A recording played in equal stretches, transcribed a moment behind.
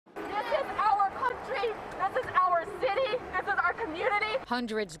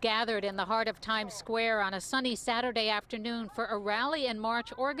Hundreds gathered in the heart of Times Square on a sunny Saturday afternoon for a rally and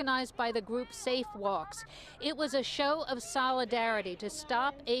march organized by the group Safe Walks. It was a show of solidarity to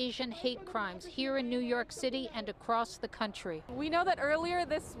stop Asian hate crimes here in New York City and across the country. We know that earlier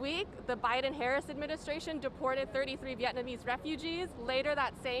this week, the Biden-Harris administration deported 33 Vietnamese refugees. Later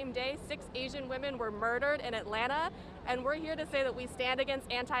that same day, 6 Asian women were murdered in Atlanta. And we're here to say that we stand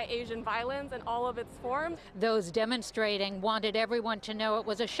against anti-Asian violence in all of its forms. Those demonstrating wanted everyone to know it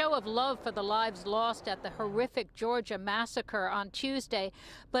was a show of love for the lives lost at the horrific Georgia massacre on Tuesday,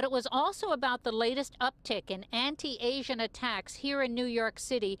 but it was also about the latest uptick in anti-Asian attacks here in New York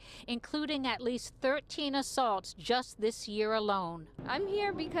City, including at least 13 assaults just this year alone. I'm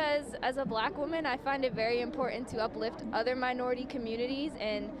here because as a Black woman, I find it very important to uplift other minority communities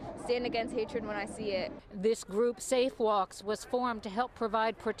and stand against hatred when I see it. This group, Safe Walks, was formed to help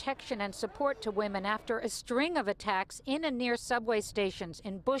provide protection and support to women after a string of attacks in and near subway stations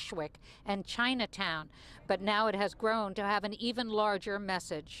in Bushwick and Chinatown. But now it has grown to have an even larger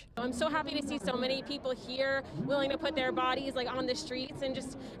message. I'm so happy to see so many people here willing to put their bodies on the streets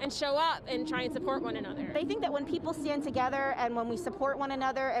and show up and try and support one another. I think that when people stand together and when we support one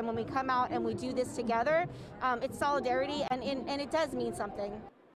another and when we come out and we do this together, it's solidarity and it does mean something.